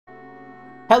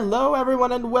Hello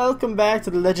everyone and welcome back to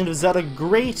the Legend of Zelda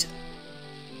Great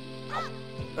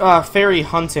Fairy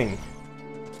Hunting.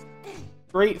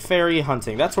 Great Fairy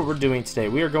Hunting. That's what we're doing today.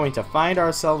 We are going to find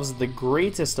ourselves the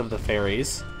greatest of the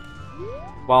fairies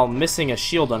while missing a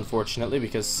shield, unfortunately,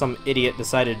 because some idiot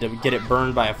decided to get it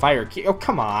burned by a fire key. Oh,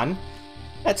 come on.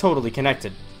 That totally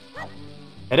connected.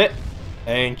 Hit it.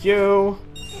 Thank you.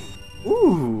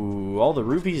 Ooh, all the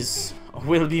rupees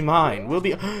will be mine. Will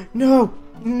be... No!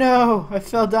 No! I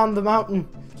fell down the mountain.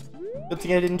 Good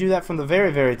thing I didn't do that from the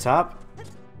very, very top.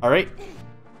 Alright.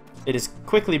 It is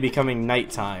quickly becoming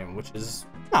nighttime, which is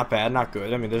not bad, not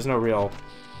good. I mean, there's no real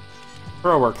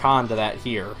pro or con to that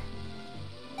here.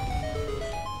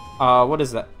 What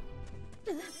is that?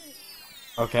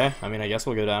 Okay, I mean, I guess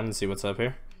we'll go down and see what's up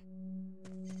here.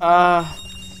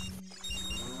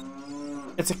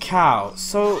 It's a cow.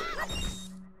 So,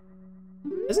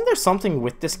 isn't there something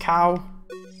with this cow?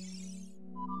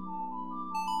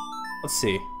 Let's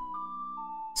see.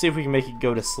 See if we can make it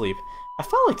go to sleep. I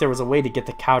felt like there was a way to get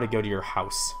the cow to go to your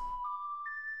house.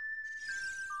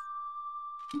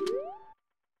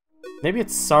 Maybe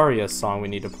it's Saria's song we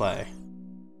need to play.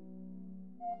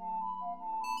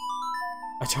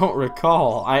 I don't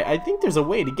recall. I think there's a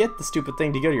way to get the stupid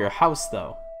thing to go to your house,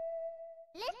 though.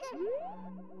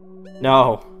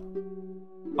 No.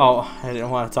 Oh, I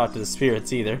didn't want to talk to the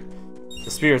spirits either.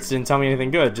 The spirits didn't tell me anything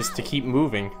good, just to keep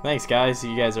moving. Thanks, guys.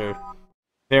 You guys are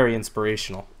very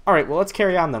inspirational. Alright, well, let's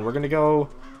carry on then. We're going to go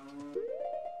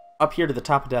up here to the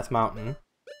top of Death Mountain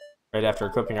right after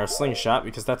equipping our slingshot,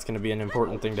 because that's going to be an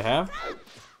important thing to have.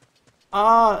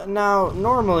 Now,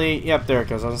 normally... Yep, there it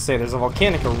goes. I was going to say, there's a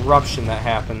volcanic eruption that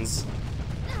happens.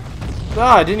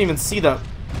 Ah, I didn't even see the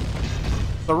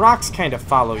rocks kind of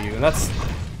follow you, and that's...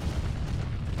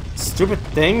 Stupid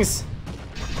things?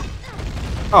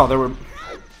 Oh, there were...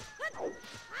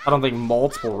 I don't think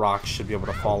multiple rocks should be able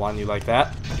to fall on you like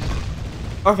that.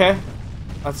 Okay,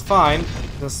 that's fine.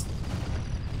 Just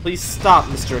please stop,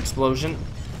 Mr. Explosion.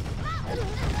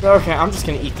 Okay, I'm just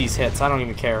gonna eat these hits. I don't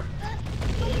even care.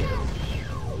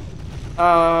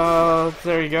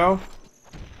 There you go.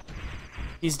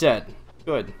 He's dead.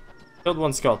 Good. Killed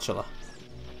one Skulltula.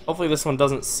 Hopefully this one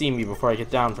doesn't see me before I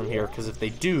get down from here, because if they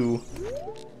do,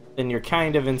 then you're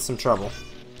kind of in some trouble.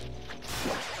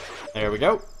 There we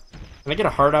go. Can I get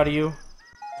a heart out of you?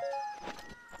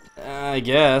 I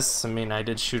guess. I mean, I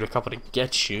did shoot a couple to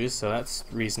get you, so that's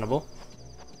reasonable.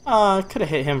 Could have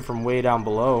hit him from way down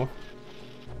below.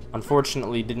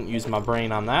 Unfortunately, didn't use my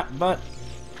brain on that, but...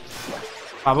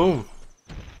 Ba-boom.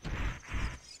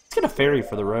 Let's get a ferry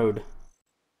for the road.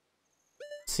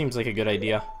 Seems like a good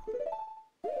idea.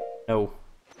 No.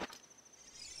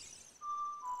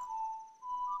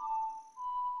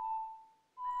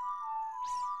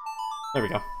 There we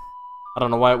go. I don't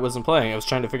know why it wasn't playing. I was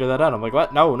trying to figure that out. I'm like,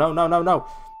 what? No, no, no, no, no.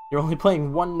 You're only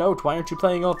playing one note. Why aren't you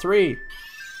playing all three?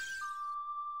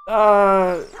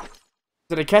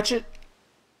 Did I catch it?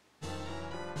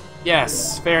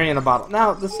 Yes, fairy in a bottle.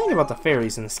 Now, the thing about the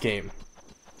fairies in this game,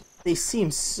 they seem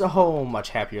so much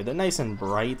happier. They're nice and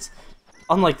bright.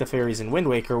 Unlike the fairies in Wind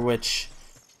Waker, which...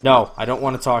 No, I don't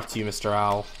want to talk to you, Mr.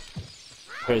 Owl.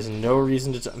 There's no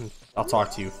reason to... I'll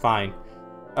talk to you. Fine.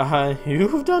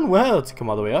 You've done well to come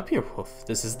all the way up here, Wolf.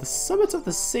 This is the summit of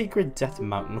the sacred Death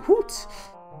Mountain. Hoot!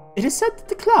 It is said that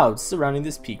the clouds surrounding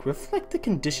this peak reflect the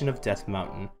condition of Death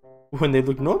Mountain. When they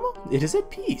look normal, it is at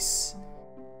peace.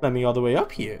 Climbing all the way up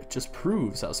here just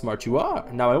proves how smart you are.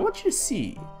 Now I want you to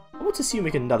see. I want to see you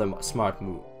make another smart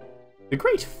move. The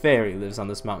Great Fairy lives on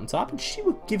this mountaintop, and she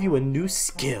will give you a new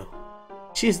skill.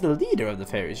 She is the leader of the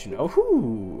fairies, you know.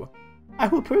 Hoo! I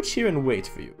will perch here and wait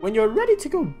for you. When you're ready to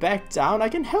go back down, I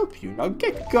can help you. Now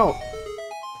get going.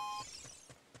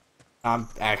 I'm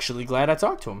actually glad I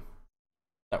talked to him.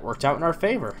 That worked out in our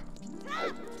favor.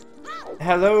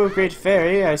 Hello, Great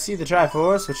Fairy. I see the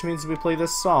Triforce, which means we play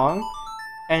this song.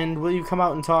 And will you come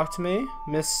out and talk to me?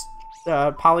 Miss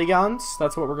Polygons?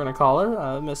 That's what we're going to call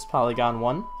her. Miss Polygon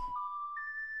 1.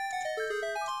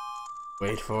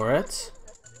 Wait for it.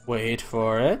 Wait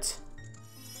for it.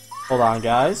 Hold on,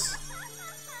 guys.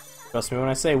 Trust me when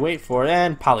I say wait for it,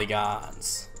 and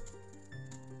Polygons.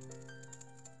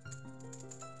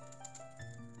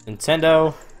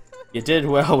 Nintendo, you did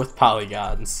well with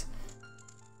Polygons.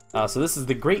 So this is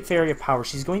the Great Fairy of Power.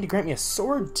 She's going to grant me a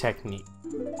sword technique.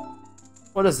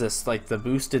 What is this, like the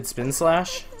boosted spin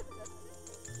slash?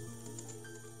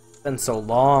 It's been so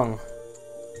long.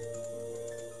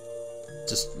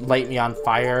 Just light me on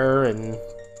fire and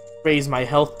raise my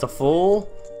health to full.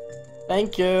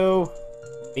 Thank you.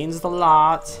 Means a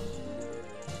lot.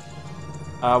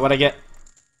 What'd I get?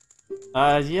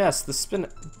 Yes, the spin...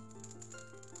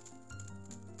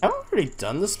 already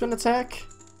done the spin attack?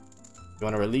 You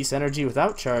want to release energy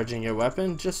without charging your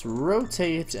weapon? Just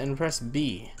rotate and press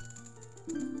B.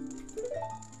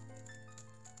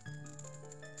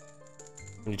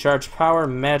 When you charge power,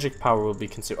 magic power will be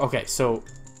consumed. Okay, so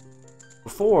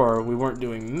before we weren't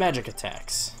doing magic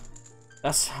attacks. I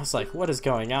was like, what is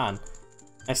going on?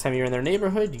 Next time you're in their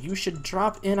neighborhood, you should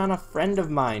drop in on a friend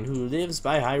of mine who lives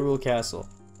by Hyrule Castle.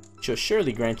 She'll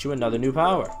surely grant you another new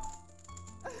power.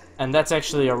 And that's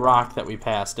actually a rock that we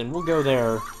passed, and we'll go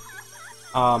there.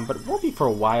 But it won't be for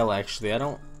a while, actually. I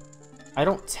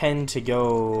don't tend to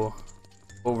go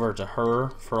over to her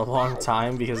for a long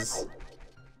time because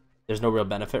there's no real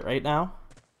benefit right now.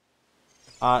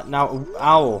 Now,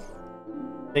 Owl,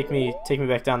 take me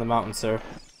back down the mountain, sir.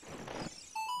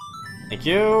 Thank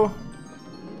you.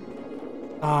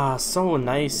 So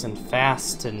nice and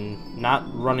fast and not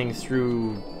running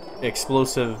through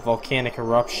explosive volcanic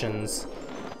eruptions.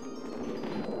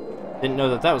 Didn't know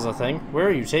that that was a thing. Where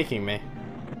are you taking me?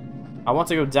 I want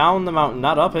to go down the mountain,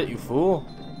 not up it, you fool.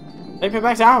 Take me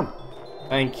back down.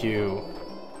 Thank you.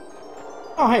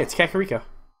 Oh, hey, it's Kakariko.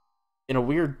 In a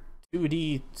weird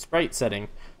 2D sprite setting.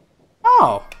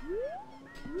 Oh!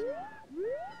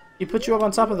 He put you up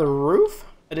on top of the roof?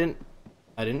 I didn't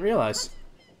realize.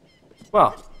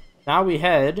 Well, now we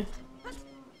head...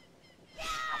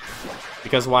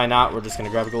 Because why not, we're just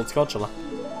gonna grab a gold Skulltula.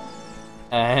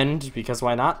 And because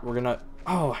why not, we're gonna...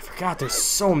 Oh, I forgot, there's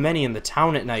so many in the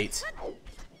town at night.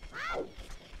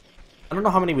 I don't know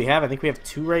how many we have. I think we have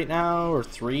 2 right now, or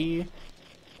 3.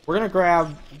 We're gonna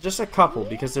grab just a couple,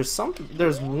 because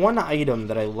there's one item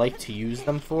that I like to use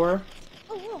them for.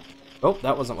 Oh,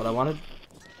 that wasn't what I wanted.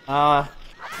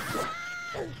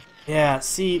 Yeah,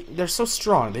 see, they're so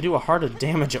strong. They do a heart of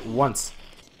damage at once.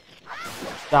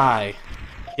 Die.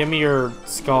 Give me your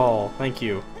skull. Thank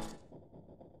you.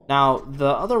 Now, the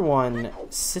other one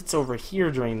sits over here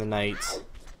during the night.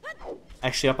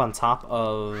 Actually up on top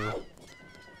of...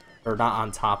 Or not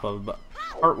on top of, but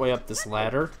partway up this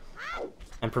ladder.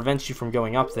 And prevents you from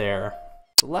going up there.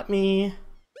 So let me...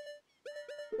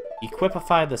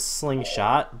 Equipify the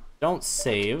slingshot. Don't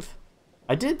save.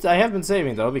 I have been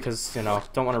saving though, because, you know,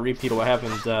 don't want to repeat what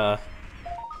happened,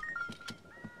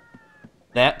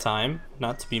 that time.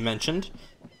 Not to be mentioned.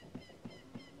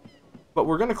 But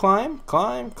we're gonna climb,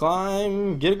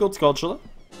 get a gold Skulltula.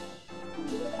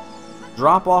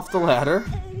 Drop off the ladder.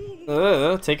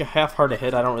 Take a half heart a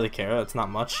hit, I don't really care, that's not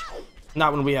much.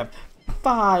 Not when we have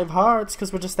 5 hearts,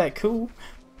 because we're just that cool.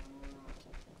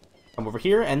 Come over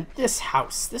here, and this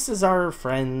house. This is our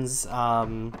friends.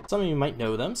 Some of you might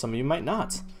know them, some of you might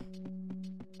not.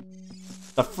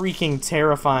 The freaking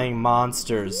terrifying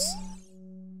monsters.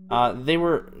 They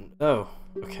were... Oh,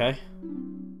 okay.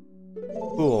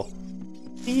 Cool.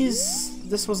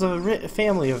 This was a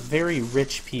family of very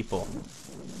rich people.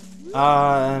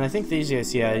 And I think these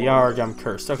guys, yeah, Yarg, I'm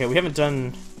cursed. Okay, we haven't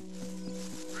done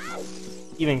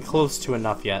even close to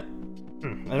enough yet. I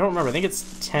don't remember. I think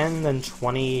it's 10, then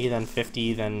 20, then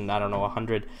 50, then, I don't know,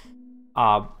 100.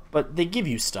 But they give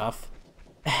you stuff.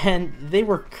 And they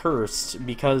were cursed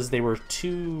because they were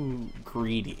too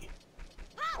greedy.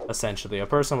 Essentially. A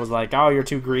person was like, oh, you're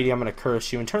too greedy, I'm gonna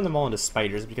curse you, and turn them all into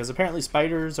spiders, because apparently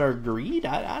spiders are greed?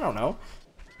 I don't know.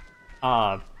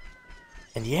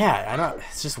 And yeah,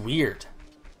 it's just weird.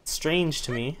 It's strange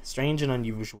to me. Strange and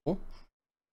unusual.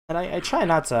 And I try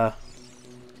not to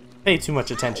pay too much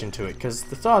attention to it, because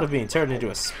the thought of being turned into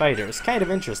a spider is kind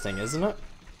of interesting, isn't it?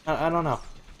 I don't know.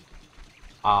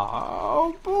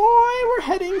 Oh boy, we're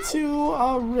heading to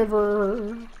a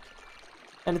river.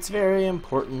 And it's very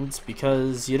important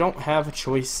because you don't have a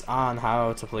choice on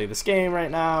how to play this game right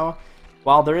now.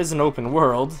 While there is an open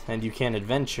world and you can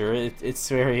adventure, it's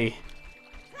very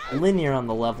linear on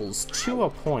the levels to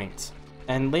a point.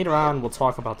 And later on we'll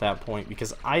talk about that point,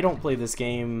 because I don't play this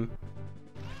game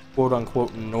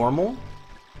quote-unquote normal.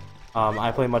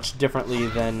 I play much differently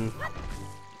than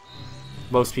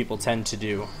most people tend to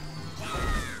do.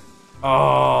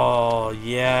 Oh,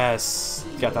 yes.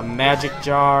 Got the magic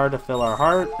jar to fill our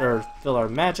heart, or fill our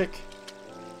magic.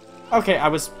 Okay,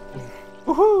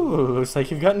 woohoo! Looks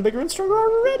like you've gotten bigger and stronger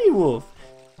already, Wolf.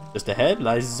 Just ahead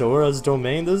lies Zora's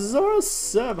domain. The Zoras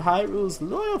serve Hyrule's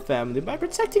loyal family by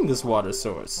protecting this water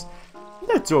source.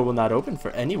 That door will not open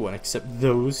for anyone except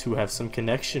those who have some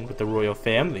connection with the royal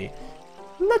family.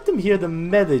 Let them hear the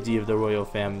melody of the royal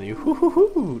family.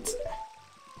 Hoot!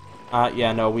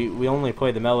 Yeah, no, we only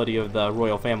play the melody of the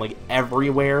royal family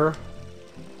everywhere.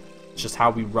 It's just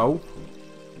how we roll.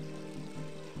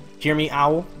 Hear me,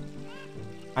 Owl?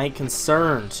 I ain't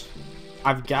concerned.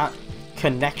 I've got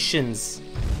connections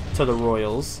to the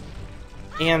royals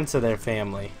and to their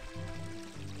family.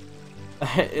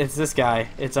 It's this guy.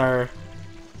 It's our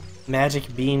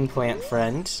magic bean plant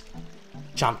friend.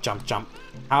 Jump, jump, jump.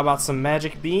 How about some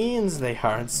magic beans? They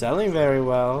aren't selling very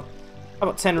well. How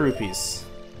about 10 rupees?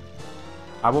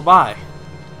 I will buy.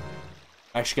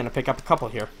 I'm actually gonna pick up a couple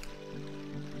here.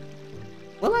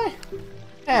 Will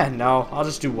I? No. I'll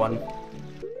just do one.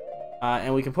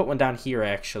 And we can put one down here,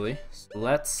 actually. So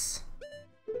let's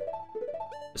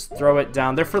just throw it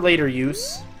down. They're for later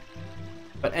use.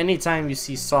 But anytime you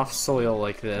see soft soil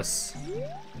like this,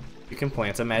 you can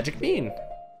plant a magic bean.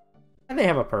 And they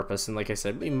have a purpose, and like I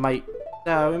said, we might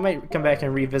come back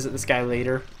and revisit this guy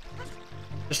later.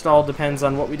 Just all depends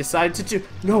on what we decide to do.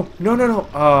 No, no, no, no.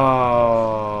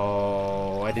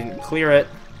 Oh, I didn't clear it.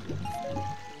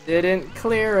 Didn't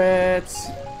clear it.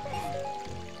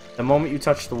 The moment you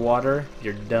touch the water,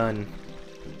 you're done.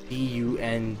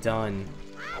 D-U-N, done.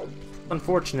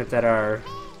 Unfortunate that our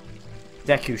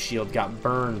Deku shield got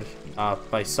burned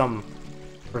for some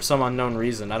unknown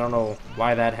reason. I don't know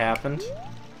why that happened.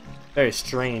 Very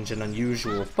strange and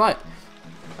unusual, but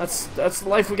that's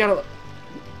life. We gotta.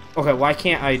 Okay, why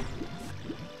can't I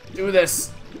do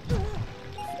this?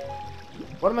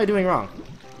 What am I doing wrong?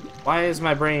 Why is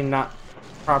my brain not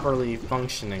properly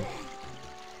functioning?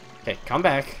 Okay, come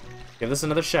back. Give this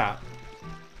another shot.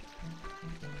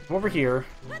 Come over here.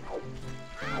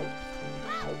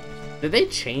 Did they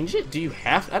change it? Do you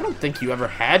have? I don't think you ever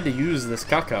had to use this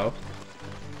cucko.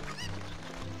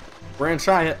 We're gonna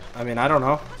try it. I mean, I don't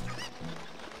know.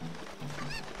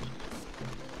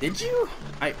 Did you?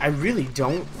 I really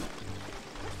don't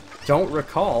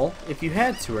recall if you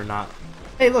had to or not.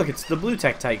 Hey, look, it's the blue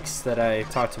Tectites that I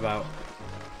talked about.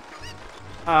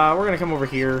 We're gonna come over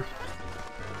here.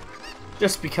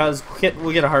 Just because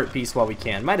we'll get a heart piece while we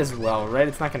can. Might as well, right?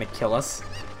 It's not gonna kill us.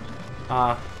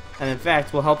 And in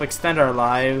fact, we'll help extend our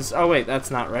lives. Oh wait, that's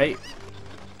not right.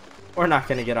 We're not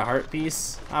gonna get a heart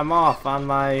piece. I'm off on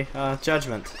my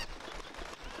judgment.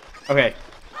 Okay,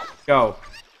 go.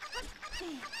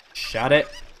 Shut it.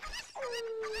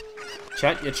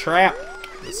 Shut your trap,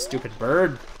 you stupid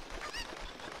bird.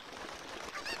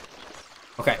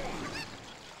 Okay.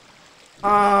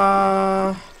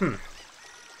 I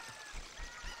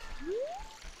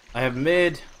have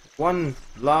made one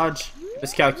large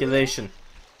miscalculation.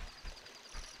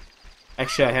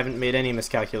 Actually, I haven't made any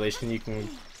miscalculation. You can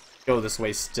go this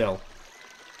way still.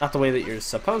 Not the way that you're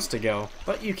supposed to go,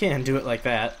 but you can do it like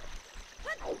that.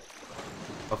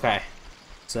 Okay.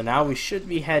 So now we should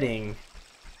be heading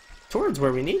towards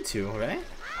where we need to, right?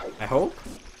 I hope.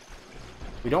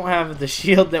 We don't have the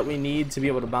shield that we need to be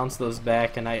able to bounce those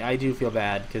back, and I do feel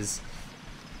bad because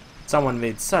someone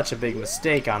made such a big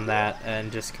mistake on that and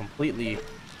just completely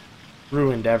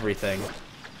ruined everything.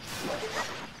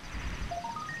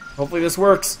 Hopefully this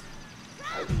works.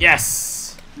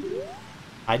 Yes!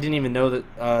 I didn't even know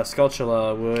that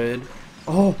Skulltula would...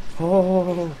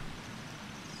 Oh!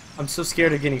 I'm so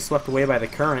scared of getting swept away by the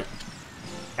current.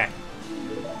 Okay.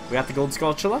 We got the gold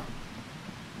Skulltula.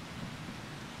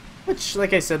 Which,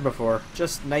 like I said before,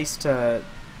 just nice to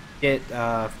get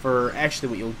for actually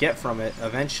what you'll get from it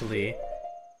eventually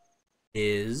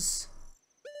is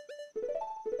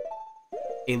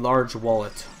a large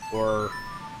wallet, or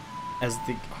as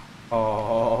the...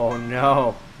 Oh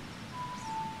no.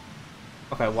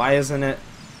 Okay, why isn't it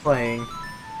playing?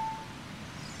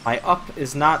 My up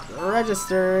is not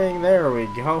registering. There we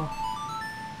go.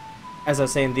 As I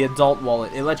was saying, the adult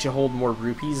wallet, it lets you hold more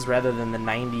rupees rather than the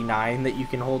 99 that you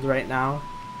can hold right now.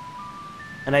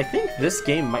 And I think this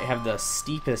game might have the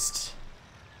steepest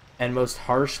and most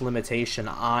harsh limitation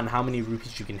on how many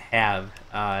rupees you can have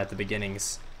at the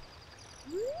beginnings.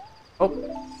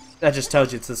 Oh, that just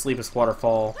tells you it's the Sleepless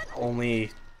Waterfall. Only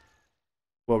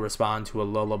will respond to a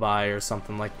lullaby or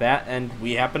something like that, and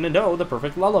we happen to know the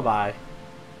perfect lullaby.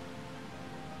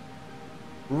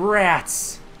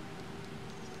 Rats!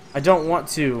 I don't want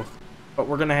to, but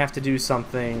we're gonna have to do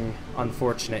something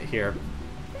unfortunate here.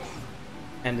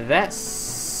 And that's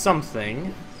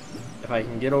something, if I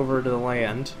can get over to the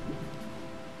land,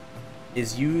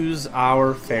 is use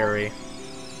our fairy.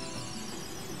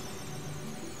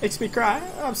 Makes me cry.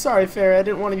 I'm sorry, fairy. I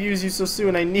didn't want to use you so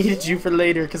soon. I needed you for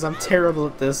later because I'm terrible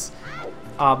at this.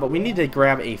 But we need to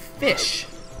grab a fish.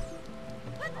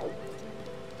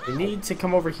 We need to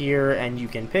come over here and you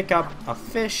can pick up a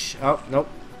fish. Oh, nope.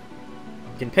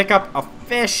 You can pick up a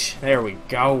fish. There we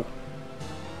go.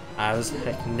 I was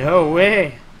like, no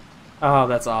way. Oh,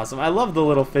 that's awesome. I love the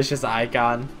little fish's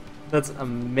icon. That's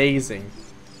amazing.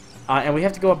 And we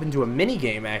have to go up into a mini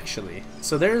game actually.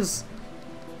 So there's...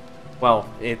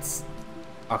 Well, it's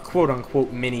a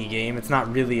quote-unquote mini game. It's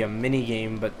not really a mini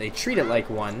game, but they treat it like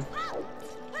one.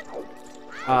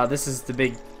 This is the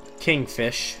big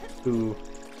kingfish who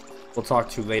we'll talk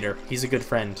to later. He's a good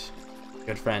friend.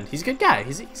 Good friend. He's a good guy.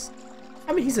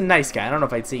 I mean, he's a nice guy. I don't know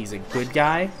if I'd say he's a good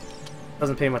guy.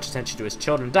 Doesn't pay much attention to his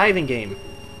children. Diving game.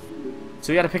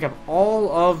 So you gotta pick up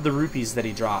all of the rupees that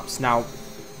he drops. Now,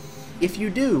 if you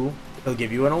do, he'll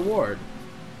give you an award.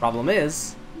 Problem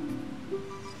is,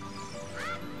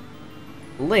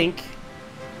 Link,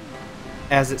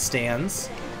 as it stands,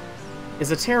 is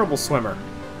a terrible swimmer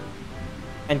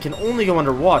and can only go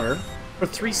underwater for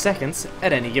 3 seconds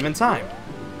at any given time.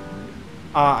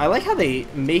 I like how they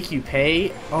make you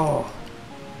pay. Oh,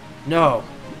 no.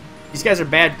 These guys are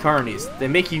bad carnies. They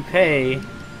make you pay.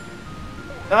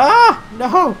 Ah,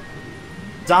 no!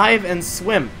 Dive and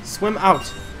swim. Swim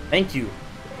out. Thank you.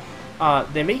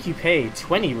 They make you pay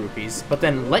 20 rupees, but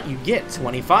then let you get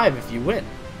 25 if you win.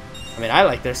 I mean, I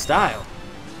like their style.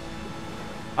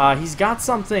 He's got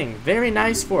something very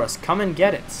nice for us. Come and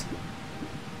get it.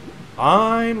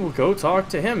 Fine, we'll go talk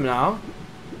to him now.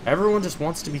 Everyone just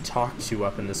wants to be talked to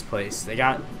up in this place. They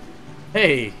got,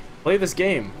 hey, play this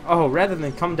game. Oh, rather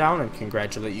than come down and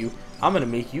congratulate you, I'm gonna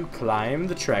make you climb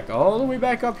the trek all the way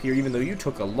back up here, even though you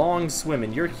took a long swim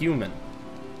and you're human.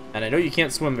 And I know you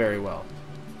can't swim very well.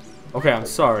 Okay, I'm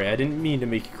sorry. I didn't mean to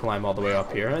make you climb all the way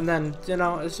up here. And then, you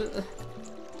know, it's just,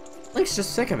 Link's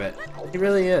just sick of it. He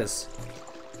really is.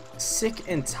 Sick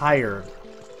and tired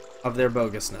of their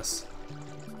bogusness.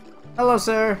 Hello,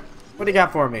 sir. What do you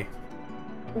got for me?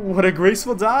 What a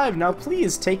graceful dive. Now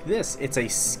please take this. It's a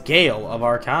scale of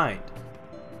our kind.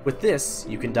 With this,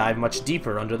 you can dive much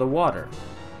deeper under the water.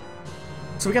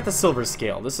 So we got the silver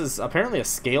scale. This is apparently a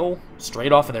scale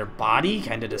straight off of their body,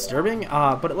 kind of disturbing,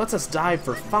 but it lets us dive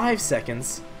for 5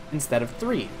 seconds instead of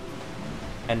 3.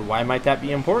 And why might that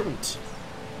be important?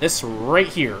 This right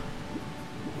here.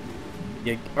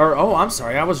 Oh, I'm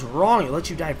sorry, I was wrong. It lets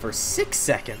you dive for 6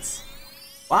 seconds.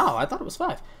 Wow, I thought it was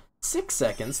 5. 6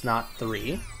 seconds, not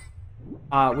 3,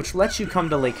 which lets you come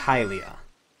to Lake Hylia.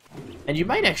 And you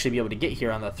might actually be able to get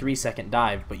here on the 3-second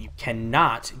dive, but you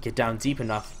cannot get down deep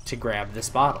enough to grab this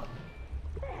bottle.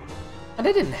 And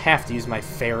I didn't have to use my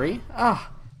fairy.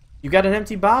 Ah, you got an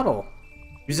empty bottle.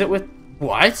 Use it with...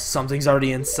 What? Something's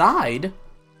already inside?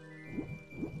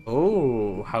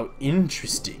 Oh, how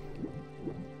interesting.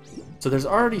 So there's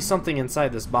already something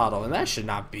inside this bottle, and that should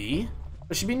not be.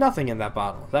 There should be nothing in that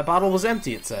bottle. That bottle was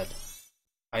empty, it said.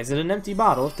 Why is it an empty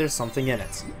bottle if there's something in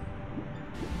it?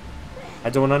 I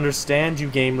don't understand you,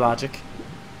 game logic.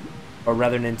 Or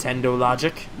rather, Nintendo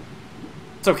logic.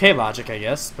 It's okay logic, I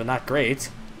guess, but not great.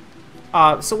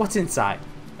 So what's inside?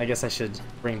 I guess I should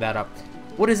bring that up.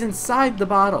 What is inside the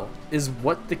bottle is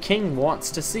what the king wants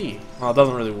to see. Well, it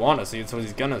doesn't really want to see, it's what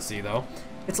he's gonna see, though.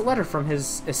 It's a letter from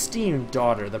his esteemed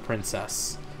daughter, the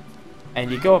princess.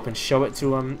 And you go up and show it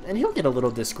to him, and he'll get a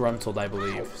little disgruntled, I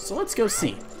believe. So let's go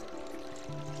see.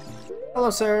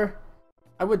 Hello, sir.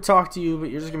 I would talk to you, but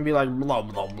you're just gonna be like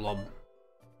blub blub blub.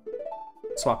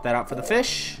 Swap that out for the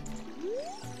fish.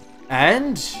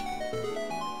 And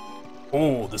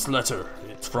oh, this letter.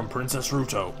 It's from Princess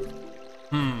Ruto.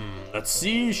 Let's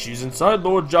see. She's inside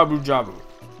Lord Jabu Jabu.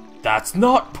 That's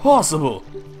not possible.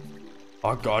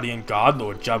 Our guardian god,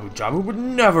 Lord Jabu Jabu, would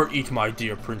never eat my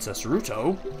dear Princess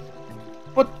Ruto.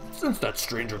 But since that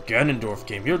stranger Ganondorf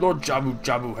came here, Lord Jabu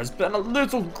Jabu has been a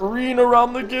little green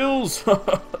around the gills.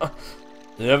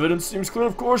 The evidence seems clear.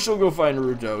 Of course you'll go find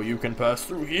Ruto. You can pass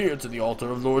through here to the altar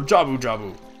of Lord Jabu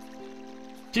Jabu.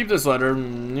 Keep this letter.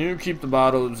 You keep the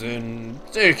bottles and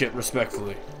take it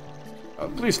respectfully.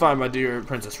 Please find my dear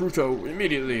Princess Ruto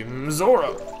immediately.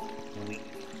 Zora.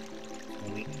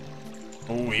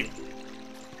 Weep.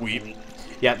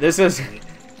 Yeah, this is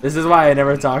why I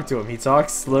never talk to him. He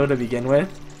talks slow to begin with,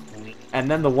 and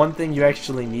then the one thing you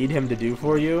actually need him to do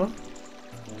for you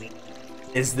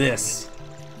is this.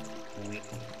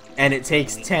 And it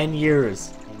takes 10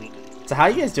 years. So how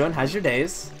you guys doing? How's your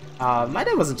days? My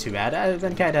day wasn't too bad. I've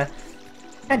been kind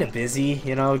of busy,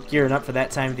 you know, gearing up for that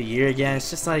time of the year again. It's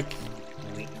just like,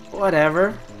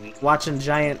 whatever. Watching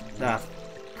giant,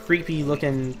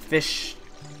 creepy-looking fish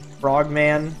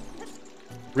frogman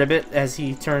ribbit as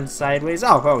he turns sideways.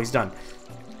 Oh, he's done.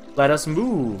 Let us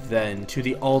move, then, to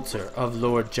the altar of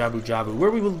Lord Jabu Jabu,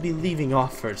 where we will be leaving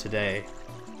off for today.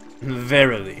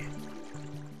 Verily.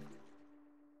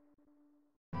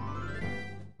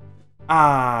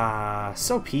 Ah,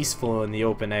 so peaceful in the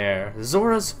open air.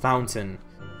 Zora's Fountain.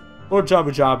 Lord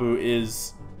Jabu Jabu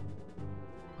is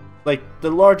like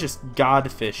the largest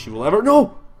godfish you will ever—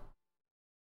 No!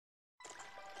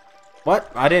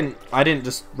 What? I didn't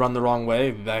just run the wrong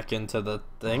way back into the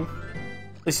thing.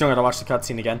 At least you don't gotta watch the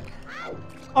cutscene again.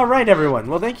 Alright everyone,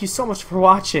 well thank you so much for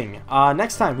watching.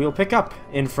 Next time we'll pick up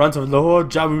in front of Lord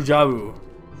Jabu Jabu.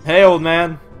 Hey old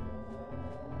man!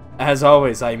 As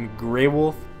always, I'm Grey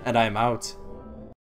Wolf, and I'm out.